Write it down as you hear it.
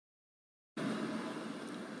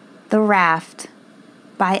The Raft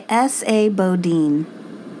by S.A.Bodeen.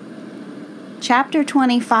 Chapter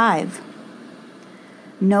 25.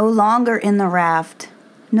 No longer in the raft,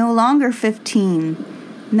 no longer 15,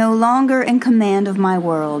 no longer in command of my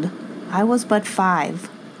world. I was but 5.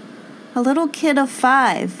 A little kid of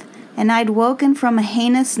 5, and I'd woken from a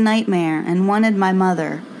heinous nightmare and wanted my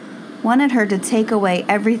mother, wanted her to take away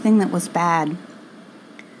everything that was bad.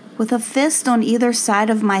 With a fist on either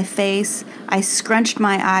side of my face, I scrunched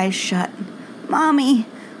my eyes shut. "Mommy,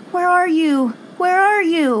 where are you? Where are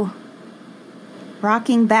you?"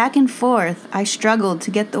 Rocking back and forth, I struggled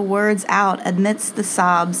to get the words out amidst the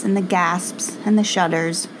sobs and the gasps and the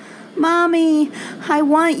shudders. "Mommy, I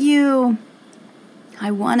want you."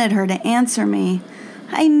 I wanted her to answer me.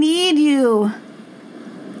 "I need you.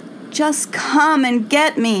 Just come and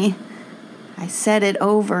get me." I said it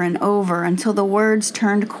over and over until the words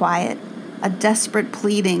turned quiet, a desperate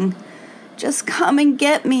pleading. "Just come and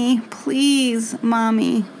get me, please,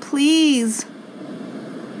 Mommy, please."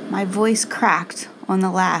 My voice cracked on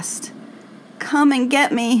the last. "Come and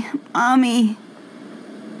get me, Mommy."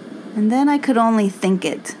 And then I could only think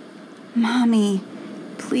it. "Mommy,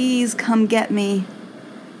 please come get me."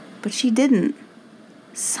 But she didn't.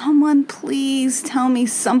 "Someone please tell me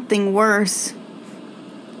something worse."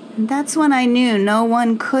 And that's when I knew no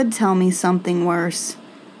one could tell me something worse,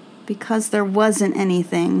 because there wasn't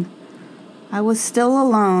anything. I was still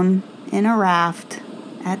alone in a raft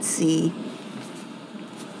at sea.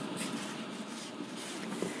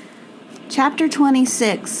 Chapter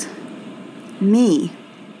 26. Me.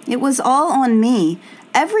 It was all on me.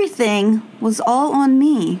 Everything was all on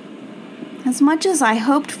me. As much as I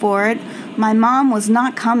hoped for it, my mom was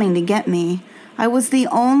not coming to get me. I was the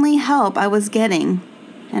only help I was getting,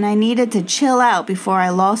 and I needed to chill out before I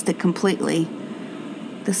lost it completely.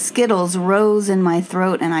 The Skittles rose in my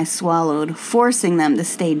throat and I swallowed, forcing them to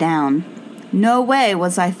stay down. No way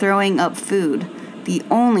was I throwing up food, the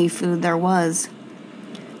only food there was.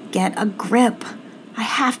 Get a grip. I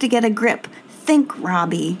have to get a grip. Think,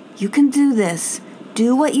 Robbie. You can do this.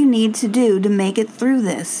 Do what you need to do to make it through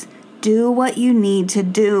this. Do what you need to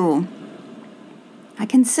do. I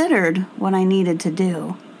considered what I needed to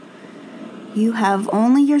do. You have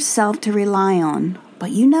only yourself to rely on,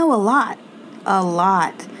 but you know a lot. A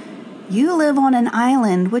lot. You live on an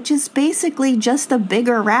island, which is basically just a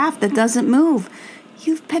bigger raft that doesn't move.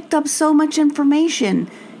 You've picked up so much information.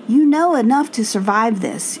 You know enough to survive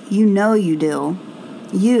this. You know you do.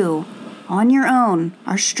 You, on your own,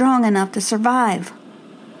 are strong enough to survive.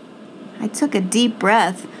 I took a deep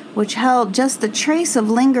breath, which held just a trace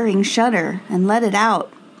of lingering shudder, and let it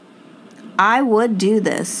out. I would do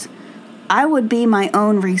this. I would be my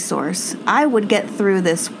own resource. I would get through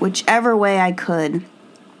this whichever way I could.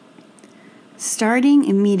 Starting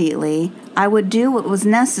immediately, I would do what was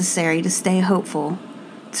necessary to stay hopeful,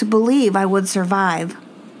 to believe I would survive.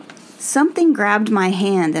 Something grabbed my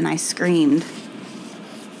hand and I screamed.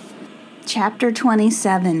 Chapter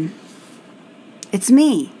 27. It's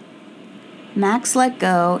me. Max let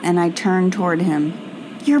go and I turned toward him.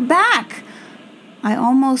 "You're back!" I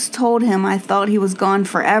almost told him I thought he was gone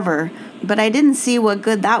forever, but I didn't see what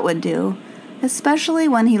good that would do, especially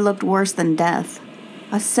when he looked worse than death.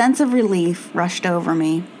 A sense of relief rushed over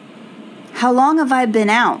me. "How long have I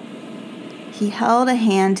been out?" He held a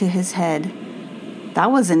hand to his head.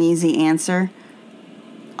 That was an easy answer.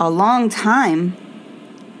 "A long time."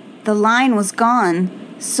 The line was gone,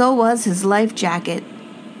 so was his life jacket.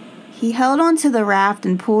 He held onto the raft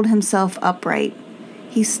and pulled himself upright.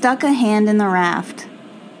 He stuck a hand in the raft.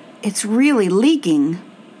 "It's really leaking."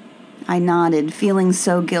 I nodded, feeling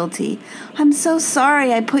so guilty. "I'm so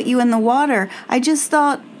sorry I put you in the water. I just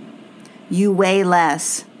thought—" "You weigh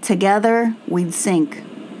less. Together, we'd sink."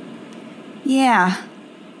 "Yeah."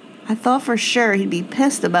 I thought for sure he'd be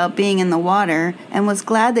pissed about being in the water and was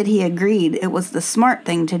glad that he agreed it was the smart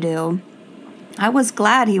thing to do. I was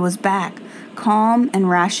glad he was back, calm and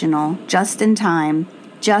rational, just in time,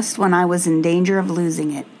 just when I was in danger of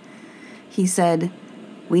losing it. He said,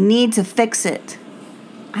 "We need to fix it."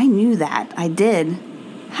 I knew that. I did.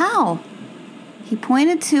 "How?" He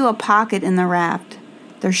pointed to a pocket in the raft.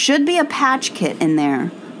 "There should be a patch kit in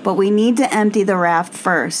there, but we need to empty the raft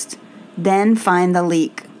first, then find the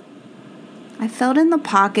leak." I felt in the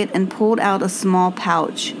pocket and pulled out a small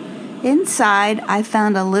pouch. Inside, I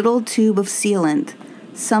found a little tube of sealant,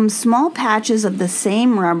 some small patches of the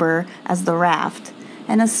same rubber as the raft,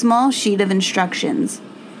 and a small sheet of instructions.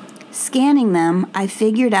 Scanning them, I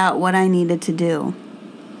figured out what I needed to do.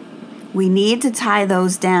 "We need to tie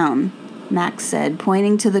those down," Max said,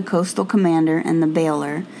 pointing to the coastal commander and the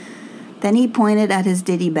bailer. Then he pointed at his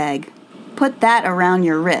ditty bag. Put that around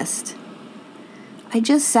your wrist." I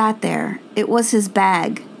just sat there. It was his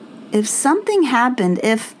bag. If something happened,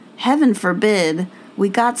 if, heaven forbid, we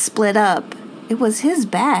got split up, it was his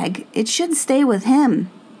bag. It should stay with him.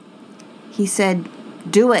 He said,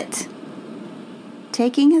 "Do it."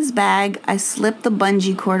 Taking his bag, I slipped the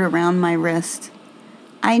bungee cord around my wrist.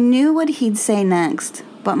 I knew what he'd say next,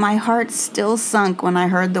 but my heart still sunk when I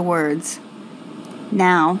heard the words,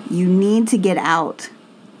 "Now, you need to get out."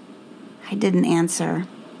 I didn't answer.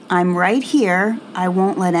 "I'm right here. I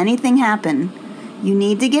won't let anything happen. You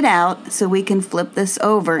need to get out so we can flip this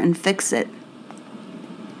over and fix it."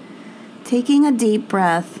 Taking a deep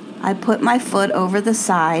breath, I put my foot over the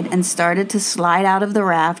side and started to slide out of the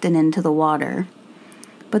raft and into the water.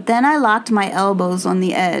 But then I locked my elbows on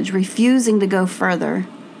the edge, refusing to go further.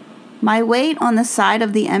 My weight on the side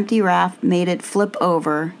of the empty raft made it flip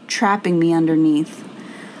over, trapping me underneath.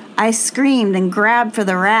 I screamed and grabbed for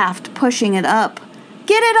the raft, pushing it up.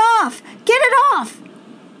 "Get it off! Get it off!"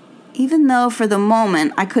 Even though for the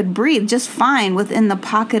moment I could breathe just fine within the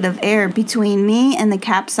pocket of air between me and the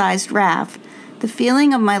capsized raft, the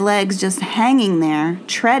feeling of my legs just hanging there,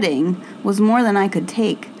 treading, was more than I could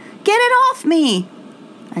take. "Get it off me!"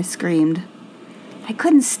 I screamed. I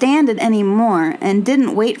couldn't stand it anymore and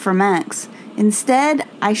didn't wait for Max. Instead,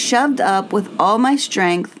 I shoved up with all my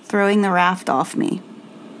strength, throwing the raft off me.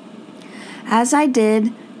 As I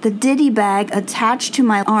did, the ditty bag attached to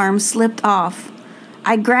my arm slipped off.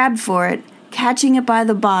 I grabbed for it, catching it by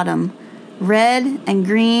the bottom. Red and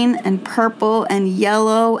green and purple and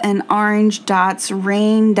yellow and orange dots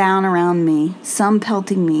rained down around me, some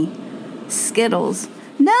pelting me. Skittles.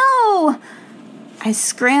 "No!" I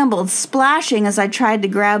scrambled, splashing as I tried to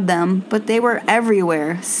grab them, but they were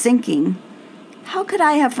everywhere, sinking. How could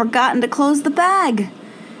I have forgotten to close the bag?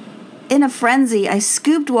 In a frenzy, I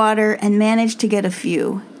scooped water and managed to get a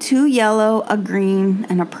few. 2 yellow, a green,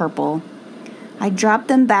 and a purple. I dropped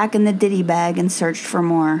them back in the ditty bag and searched for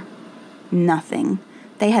more. Nothing.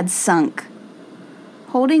 They had sunk.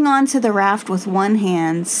 Holding on to the raft with one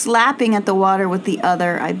hand, slapping at the water with the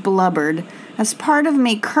other, I blubbered, as part of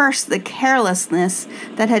me cursed the carelessness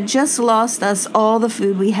that had just lost us all the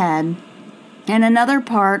food we had. And another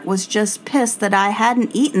part was just pissed that I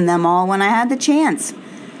hadn't eaten them all when I had the chance.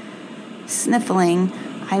 Sniffling,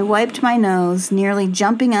 I wiped my nose, nearly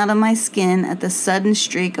jumping out of my skin at the sudden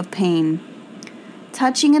streak of pain.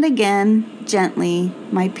 Touching it again, gently,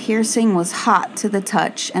 my piercing was hot to the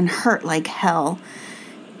touch and hurt like hell.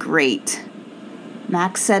 Great.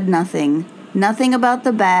 Max said nothing about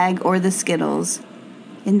the bag or the Skittles.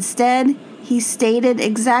 Instead, he stated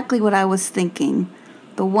exactly what I was thinking,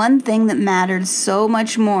 the one thing that mattered so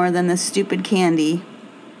much more than the stupid candy.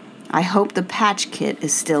 I hope the patch kit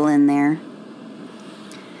is still in there.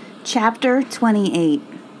 Chapter 28.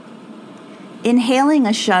 Inhaling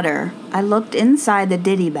a shudder, I looked inside the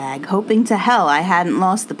ditty bag, hoping to hell I hadn't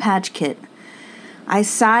lost the patch kit. I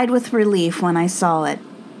sighed with relief when I saw it.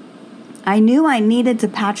 I knew I needed to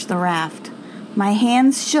patch the raft. My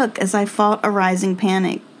hands shook as I fought a rising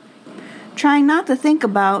panic, trying not to think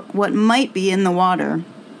about what might be in the water.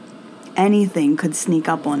 Anything could sneak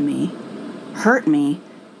up on me, hurt me,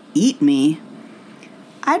 eat me.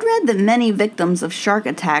 I'd read that many victims of shark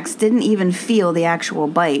attacks didn't even feel the actual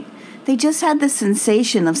bite. They just had the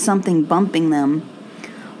sensation of something bumping them.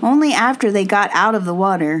 Only after they got out of the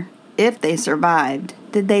water, if they survived,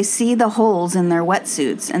 did they see the holes in their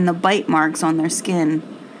wetsuits and the bite marks on their skin.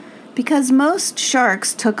 Because most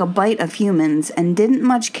sharks took a bite of humans and didn't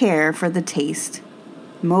much care for the taste.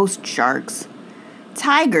 Most sharks.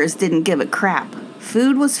 Tigers didn't give a crap.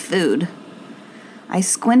 Food was food. I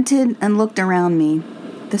squinted and looked around me.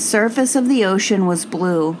 The surface of the ocean was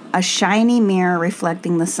blue, a shiny mirror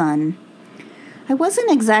reflecting the sun. I wasn't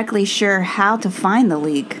exactly sure how to find the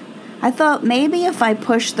leak. I thought maybe if I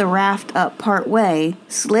pushed the raft up part way,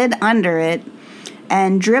 slid under it,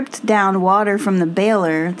 and dripped down water from the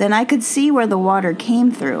bailer, then I could see where the water came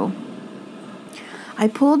through. I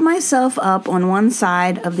pulled myself up on one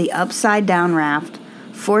side of the upside-down raft,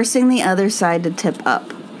 forcing the other side to tip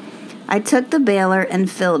up. I took the bailer and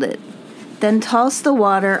filled it, then tossed the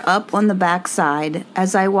water up on the back side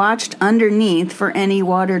as I watched underneath for any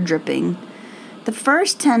water dripping. The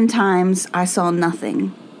first 10 times I saw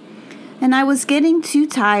nothing, and I was getting too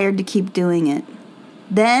tired to keep doing it.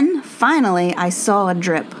 Then, finally, I saw a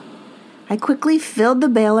drip. I quickly filled the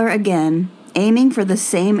bailer again, aiming for the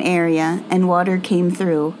same area, and water came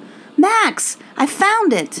through. "Max, I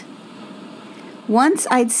found it!" Once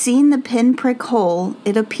I'd seen the pinprick hole,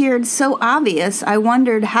 it appeared so obvious I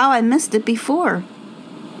wondered how I missed it before.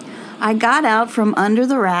 I got out from under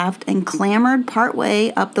the raft and clambered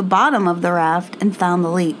partway up the bottom of the raft and found the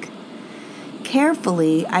leak.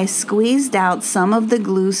 Carefully, I squeezed out some of the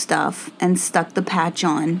glue stuff and stuck the patch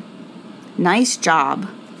on. "Nice job,"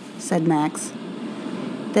 said Max.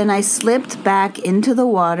 Then I slipped back into the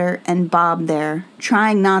water and bobbed there,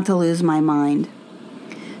 trying not to lose my mind.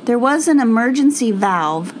 There was an emergency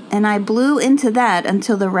valve, and I blew into that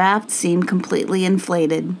until the raft seemed completely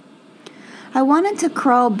inflated. I wanted to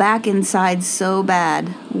crawl back inside so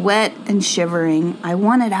bad, wet and shivering. I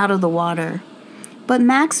wanted out of the water. But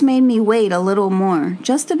Max made me wait a little more,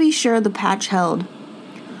 just to be sure the patch held.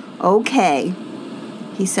 "Okay,"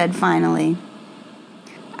 he said finally.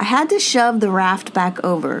 I had to shove the raft back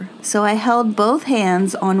over, so I held both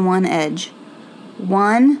hands on one edge.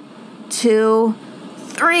 1, 2,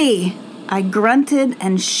 3. I grunted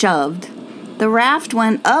and shoved. The raft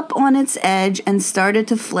went up on its edge and started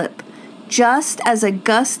to flip, just as a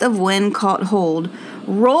gust of wind caught hold,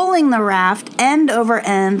 rolling the raft end over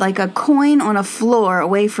end like a coin on a floor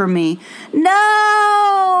away from me.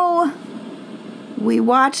 "No!" We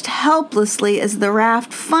watched helplessly as the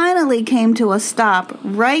raft finally came to a stop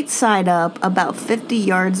right side up about 50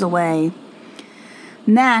 yards away.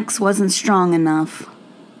 Max wasn't strong enough.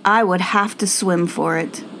 I would have to swim for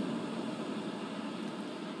it.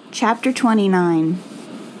 Chapter 29.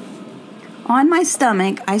 On my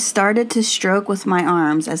stomach, I started to stroke with my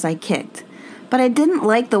arms as I kicked, but I didn't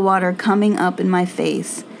like the water coming up in my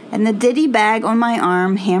face, and the ditty bag on my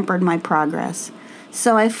arm hampered my progress.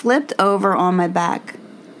 So I flipped over on my back.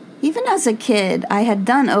 Even as a kid, I had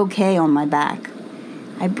done okay on my back.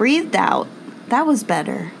 I breathed out. That was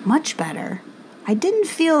better, much better. I didn't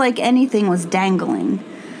feel like anything was dangling,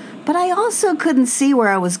 but I also couldn't see where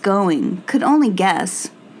I was going, could only guess.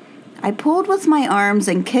 I pulled with my arms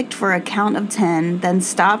and kicked for a count of 10, then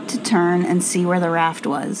stopped to turn and see where the raft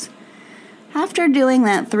was. After doing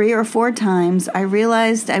that 3 or 4 times, I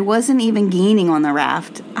realized I wasn't even gaining on the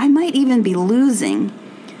raft. I might even be losing.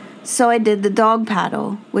 So I did the dog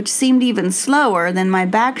paddle, which seemed even slower than my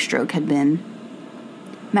backstroke had been.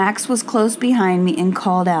 Max was close behind me and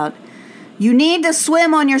called out, "You need to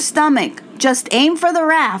swim on your stomach. Just aim for the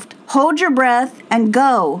raft, hold your breath, and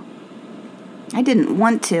go." I didn't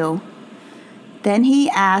want to. Then he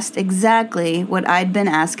asked exactly what I'd been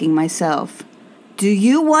asking myself. "Do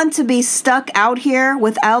you want to be stuck out here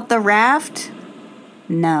without the raft?"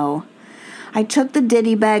 No. I took the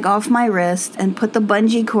ditty bag off my wrist and put the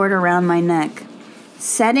bungee cord around my neck.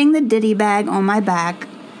 Setting the ditty bag on my back,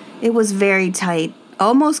 it was very tight,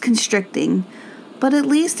 almost constricting, but at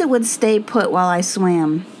least it would stay put while I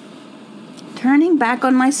swam. Turning back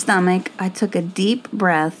on my stomach, I took a deep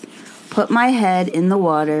breath, put my head in the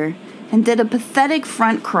water, and did a pathetic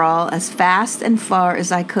front crawl as fast and far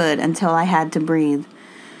as I could until I had to breathe.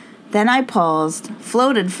 Then I paused,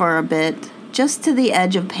 floated for a bit, just to the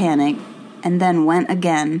edge of panic, and then went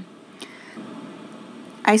again.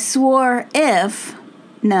 I swore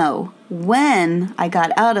when I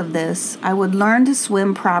got out of this, I would learn to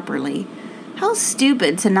swim properly. How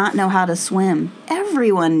stupid to not know how to swim.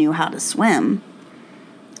 Everyone knew how to swim.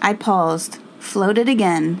 I paused, floated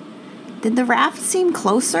again. Did the raft seem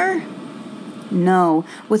closer? No,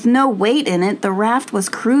 with no weight in it, the raft was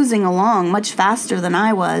cruising along much faster than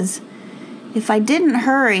I was. If I didn't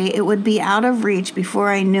hurry, it would be out of reach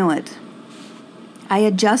before I knew it. I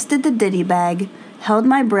adjusted the ditty bag, held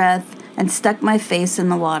my breath, and stuck my face in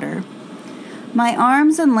the water. My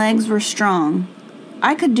arms and legs were strong.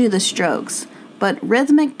 I could do the strokes, but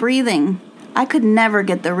rhythmic breathing, I could never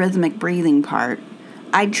get the rhythmic breathing part.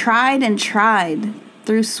 I tried and tried,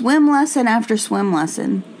 through swim lesson after swim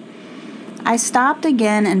lesson. I stopped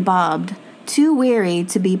again and bobbed, too weary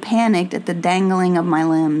to be panicked at the dangling of my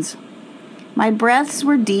limbs. My breaths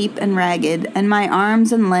were deep and ragged, and my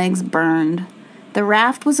arms and legs burned. The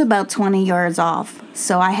raft was about 20 yards off,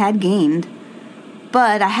 so I had gained.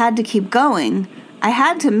 But I had to keep going. I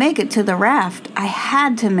had to make it to the raft. I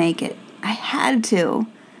had to make it. I had to.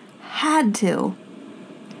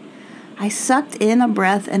 I sucked in a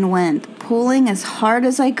breath and went, pulling as hard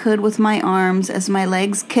as I could with my arms as my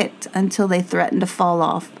legs kicked until they threatened to fall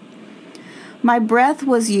off. My breath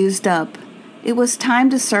was used up. It was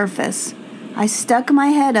time to surface. I stuck my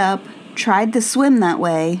head up, tried to swim that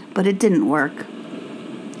way, but it didn't work.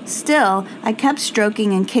 Still, I kept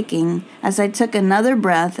stroking and kicking as I took another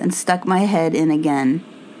breath and stuck my head in again.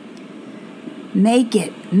 Make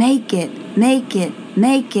it, make it, make it,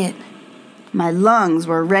 make it. My lungs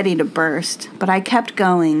were ready to burst, but I kept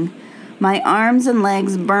going, my arms and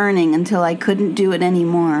legs burning until I couldn't do it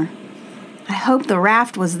anymore. I hoped the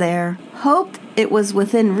raft was there, hoped it was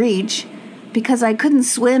within reach, because I couldn't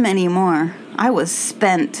swim anymore. I was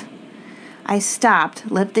spent. I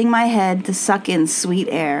stopped, lifting my head to suck in sweet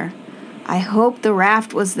air. I hoped the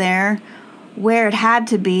raft was there, where it had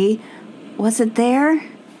to be. Was it there?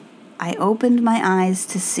 I opened my eyes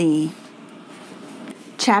to see.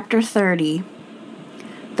 Chapter 30.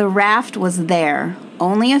 The raft was there,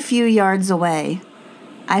 only a few yards away.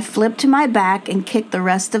 I flipped to my back and kicked the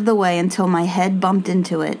rest of the way until my head bumped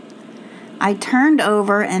into it. I turned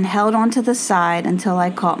over and held onto the side until I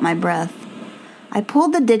caught my breath. I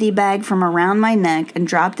pulled the ditty bag from around my neck and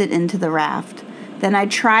dropped it into the raft. Then I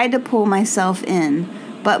tried to pull myself in,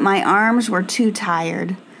 but my arms were too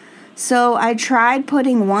tired. So I tried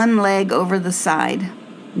putting one leg over the side.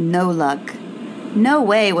 No luck. No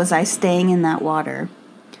way was I staying in that water.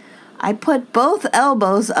 I put both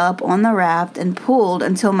elbows up on the raft and pulled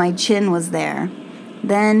until my chin was there.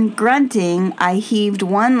 Then, grunting, I heaved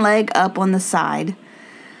one leg up on the side.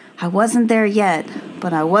 I wasn't there yet,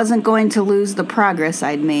 but I wasn't going to lose the progress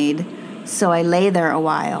I'd made, so I lay there a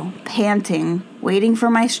while, panting, waiting for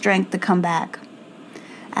my strength to come back.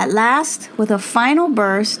 At last, with a final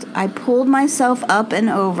burst, I pulled myself up and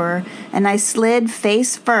over, and I slid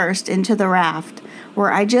face first into the raft,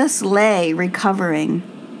 where I just lay recovering.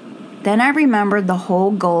 Then I remembered the whole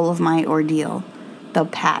goal of my ordeal, the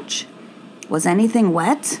patch. Was anything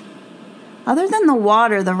wet? Other than the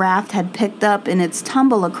water the raft had picked up in its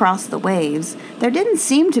tumble across the waves, there didn't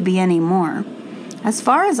seem to be any more. As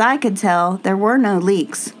far as I could tell, there were no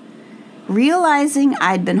leaks. Realizing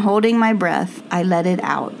I'd been holding my breath, I let it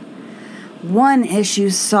out. One issue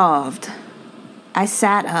solved. I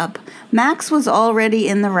sat up. Max was already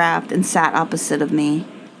in the raft and sat opposite of me,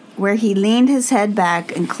 where he leaned his head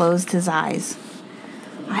back and closed his eyes.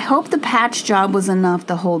 I hoped the patch job was enough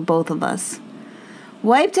to hold both of us.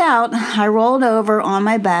 Wiped out, I rolled over on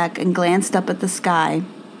my back and glanced up at the sky.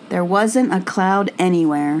 There wasn't a cloud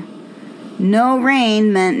anywhere. No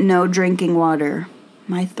rain meant no drinking water.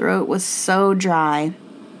 My throat was so dry.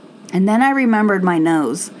 And then I remembered my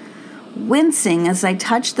nose. Wincing as I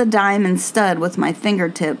touched the diamond stud with my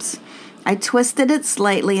fingertips, I twisted it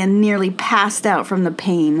slightly and nearly passed out from the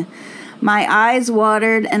pain. My eyes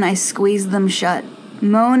watered and I squeezed them shut,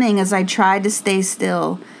 moaning as I tried to stay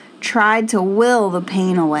still, tried to will the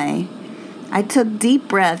pain away. I took deep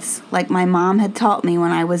breaths like my mom had taught me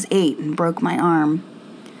when I was 8 and broke my arm.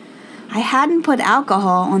 I hadn't put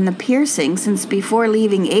alcohol on the piercing since before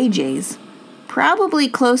leaving AJ's, probably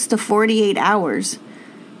close to 48 hours.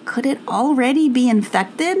 Could it already be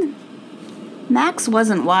infected? Max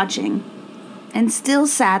wasn't watching, and still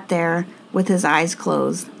sat there with his eyes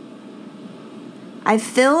closed. I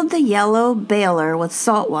filled the yellow baler with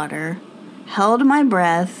salt water, held my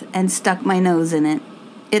breath, and stuck my nose in it.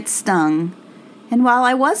 It stung, and while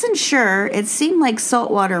I wasn't sure, it seemed like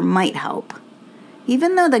salt water might help.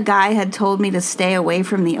 Even though the guy had told me to stay away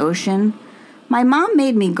from the ocean, my mom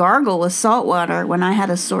made me gargle with salt water when I had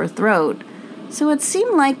a sore throat, so it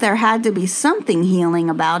seemed like there had to be something healing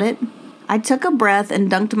about it. I took a breath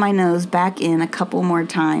and dunked my nose back in a couple more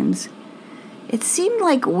times. It seemed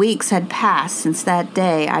like weeks had passed since that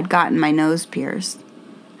day I'd gotten my nose pierced.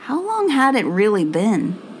 How long had it really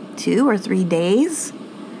been? 2 or 3 days?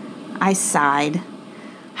 I sighed.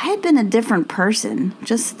 I had been a different person,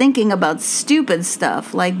 just thinking about stupid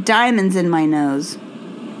stuff like diamonds in my nose.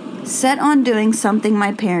 Set on doing something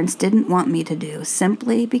my parents didn't want me to do,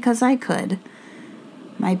 simply because I could.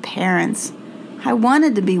 My parents. I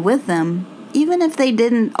wanted to be with them, even if they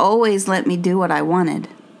didn't always let me do what I wanted.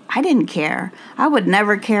 I didn't care. I would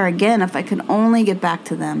never care again if I could only get back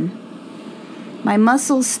to them. My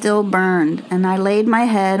muscles still burned, and I laid my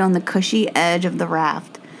head on the cushy edge of the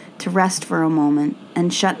raft to rest for a moment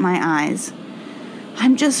and shut my eyes.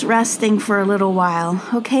 I'm just resting for a little while,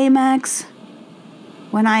 okay, Max?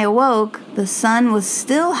 When I awoke, the sun was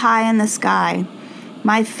still high in the sky.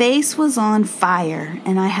 My face was on fire,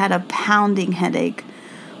 and I had a pounding headache.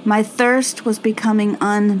 My thirst was becoming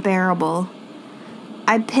unbearable.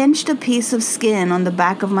 I pinched a piece of skin on the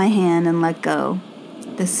back of my hand and let go.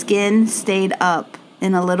 The skin stayed up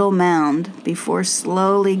in a little mound before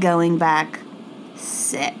slowly going back.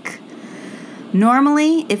 Sick.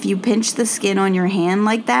 Normally, if you pinch the skin on your hand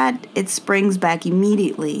like that, it springs back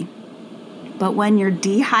immediately. But when you're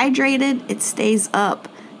dehydrated, it stays up.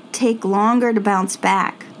 Take longer to bounce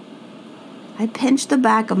back. I pinched the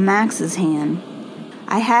back of Max's hand.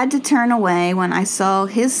 I had to turn away when I saw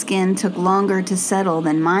his skin took longer to settle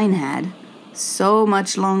than mine had. So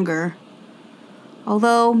much longer.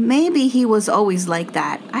 Although maybe he was always like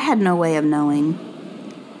that. I had no way of knowing.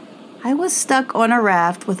 I was stuck on a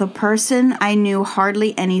raft with a person I knew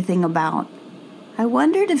hardly anything about. I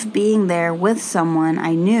wondered if being there with someone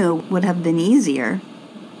I knew would have been easier.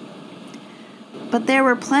 But there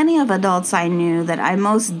were plenty of adults I knew that I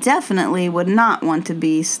most definitely would not want to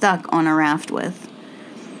be stuck on a raft with.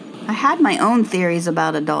 I had my own theories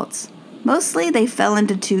about adults. Mostly they fell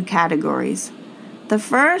into two categories. The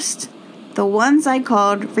first, the ones I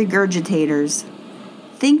called regurgitators.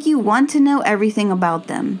 Think you want to know everything about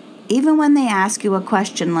them, even when they ask you a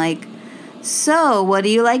question like, "So, what do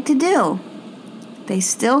you like to do?" They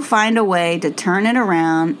still find a way to turn it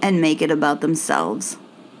around and make it about themselves.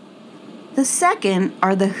 The second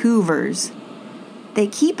are the Hoovers. They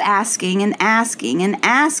keep asking and asking and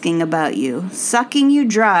asking about you, sucking you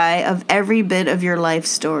dry of every bit of your life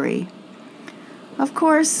story. Of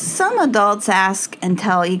course, some adults ask and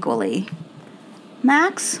tell equally.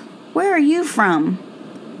 "Max, where are you from?"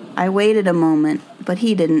 I waited a moment, but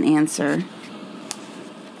he didn't answer.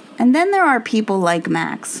 And then there are people like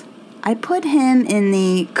Max. I put him in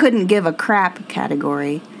the couldn't give a crap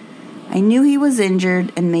category. I knew he was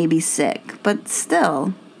injured and maybe sick, but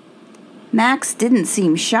still. Max didn't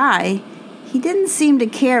seem shy. He didn't seem to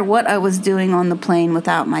care what I was doing on the plane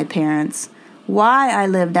without my parents, why I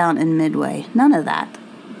lived out in Midway, none of that.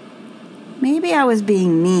 Maybe I was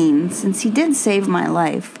being mean, since he did save my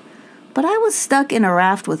life, but I was stuck in a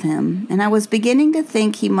raft with him, and I was beginning to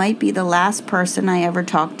think he might be the last person I ever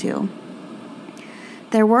talked to.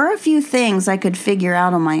 There were a few things I could figure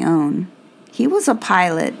out on my own. He was a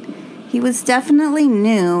pilot. He was definitely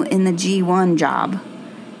new in the G1 job,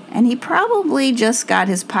 and he probably just got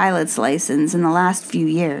his pilot's license in the last few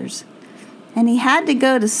years. And he had to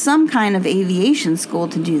go to some kind of aviation school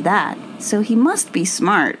to do that, so he must be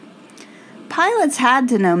smart. Pilots had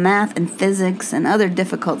to know math and physics and other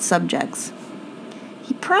difficult subjects.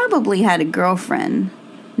 He probably had a girlfriend.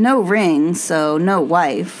 No ring, so no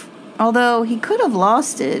wife. Although he could have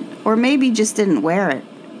lost it, or maybe just didn't wear it.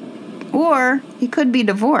 Or he could be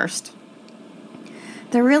divorced.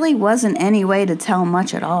 There really wasn't any way to tell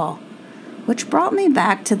much at all, which brought me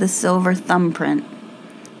back to the silver thumbprint.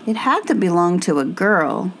 It had to belong to a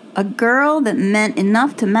girl that meant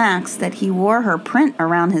enough to Max that he wore her print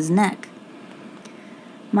around his neck.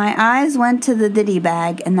 My eyes went to the ditty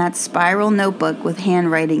bag and that spiral notebook with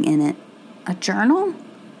handwriting in it. A journal?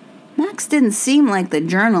 Max didn't seem like the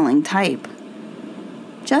journaling type.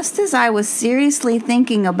 Just as I was seriously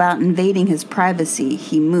thinking about invading his privacy,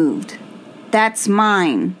 he moved. "That's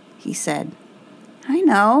mine," he said. "I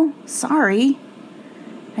know. Sorry."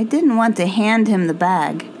 I didn't want to hand him the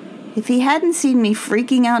bag. If he hadn't seen me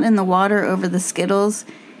freaking out in the water over the Skittles,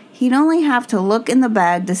 he'd only have to look in the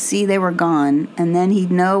bag to see they were gone, and then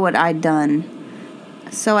he'd know what I'd done.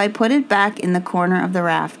 So I put it back in the corner of the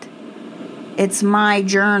raft. "It's my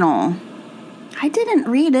journal." I didn't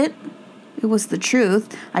read it. It was the truth.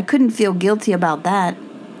 I couldn't feel guilty about that.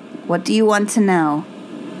 "What do you want to know?"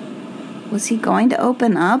 Was he going to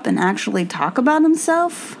open up and actually talk about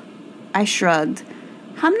himself? I shrugged.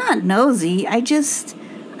 "I'm not nosy.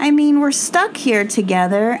 We're stuck here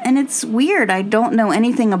together, and it's weird I don't know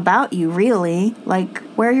anything about you, really. Like,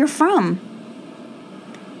 where you're from."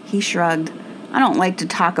 He shrugged. "I don't like to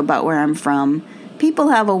talk about where I'm from. People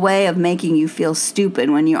have a way of making you feel stupid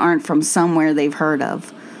when you aren't from somewhere they've heard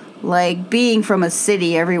of. Like, being from a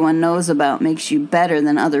city everyone knows about makes you better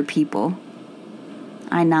than other people."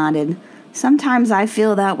 I nodded. Sometimes I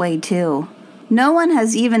feel that way, too. No one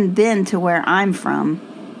has even been to where I'm from.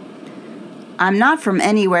 I'm not from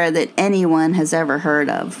anywhere that anyone has ever heard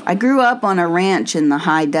of. I grew up on a ranch in the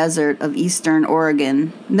high desert of eastern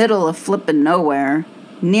Oregon, middle of flippin' nowhere.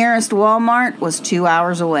 Nearest Walmart was 2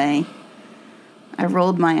 hours away. I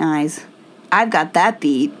rolled my eyes. I've got that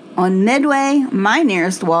beat. On Midway, my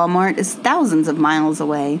nearest Walmart is thousands of miles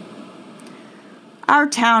away. Our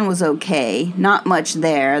town was okay. Not much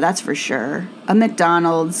there, that's for sure. A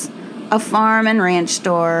McDonald's, a farm and ranch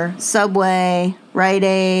store, Subway, Rite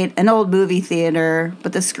Aid, an old movie theater,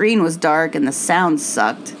 but the screen was dark and the sound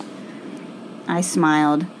sucked. I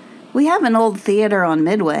smiled. "We have an old theater on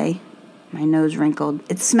Midway." My nose wrinkled.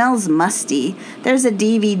 "It smells musty. There's a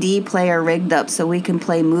DVD player rigged up so we can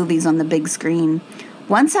play movies on the big screen.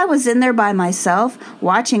 Once I was in there by myself,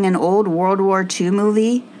 watching an old World War II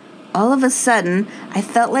movie. All of a sudden, I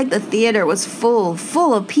felt like the theater was full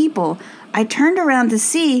of people. I turned around to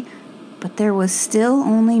see, but there was still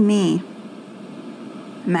only me."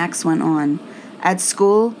 Max went on. "At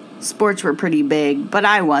school, sports were pretty big, but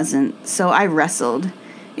I wasn't, so I wrestled.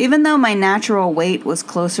 Even though my natural weight was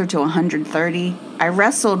closer to 130, I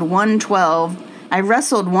wrestled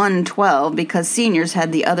 112 because seniors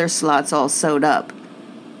had the other slots all sewed up."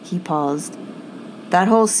 He paused. "That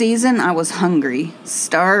whole season, I was hungry,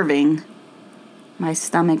 starving." My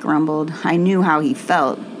stomach rumbled. I knew how he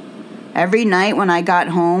felt. Every night when I got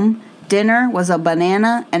home, dinner was a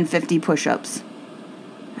banana and 50 push-ups.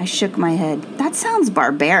 I shook my head. That sounds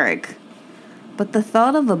barbaric. But the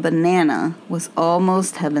thought of a banana was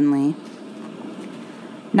almost heavenly.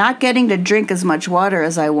 Not getting to drink as much water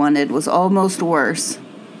as I wanted was almost worse.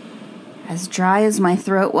 As dry as my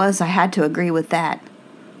throat was, I had to agree with that.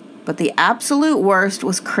 But the absolute worst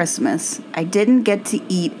was Christmas. I didn't get to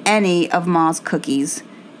eat any of Ma's cookies.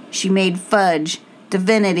 She made fudge,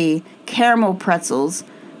 divinity, caramel pretzels,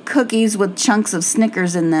 cookies with chunks of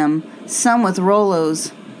Snickers in them, some with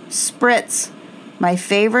Rolos, Spritz. My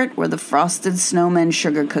favorite were the frosted snowman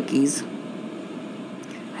sugar cookies.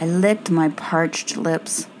 I licked my parched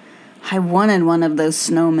lips. I wanted one of those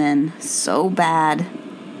snowmen so bad.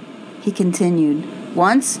 He continued.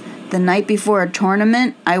 Once, the night before a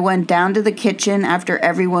tournament, I went down to the kitchen after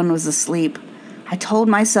everyone was asleep. I told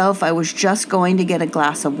myself I was just going to get a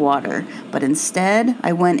glass of water, but instead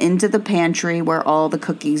I went into the pantry where all the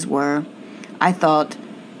cookies were. I thought,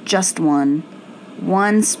 just one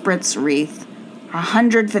Spritz wreath,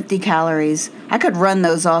 150 calories. I could run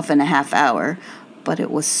those off in a half hour, but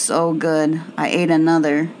it was so good. I ate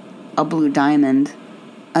another, a blue diamond,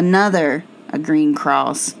 another, a green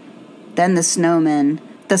cross, then the snowmen,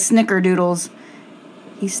 the snickerdoodles.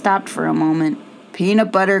 He stopped for a moment.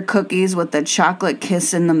 Peanut butter cookies with the chocolate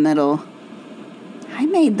kiss in the middle. I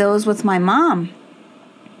made those with my mom.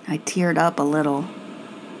 I teared up a little.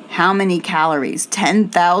 How many calories?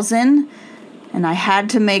 10,000? And I had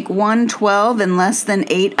to make 112 in less than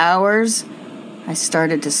 8 hours? I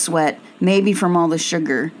started to sweat, maybe from all the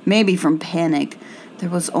sugar, maybe from panic. There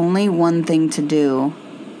was only one thing to do.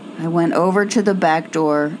 I went over to the back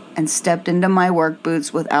door and stepped into my work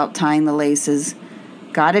boots without tying the laces,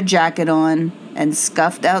 got a jacket on, and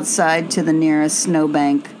scuffed outside to the nearest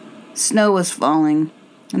snowbank. Snow was falling,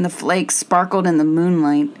 and the flakes sparkled in the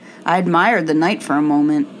moonlight. I admired the night for a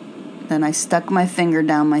moment. Then I stuck my finger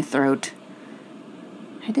down my throat.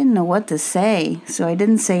 I didn't know what to say, so I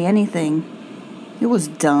didn't say anything. It was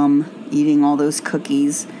dumb, eating all those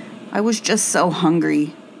cookies. I was just so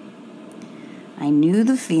hungry. I knew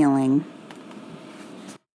the feeling.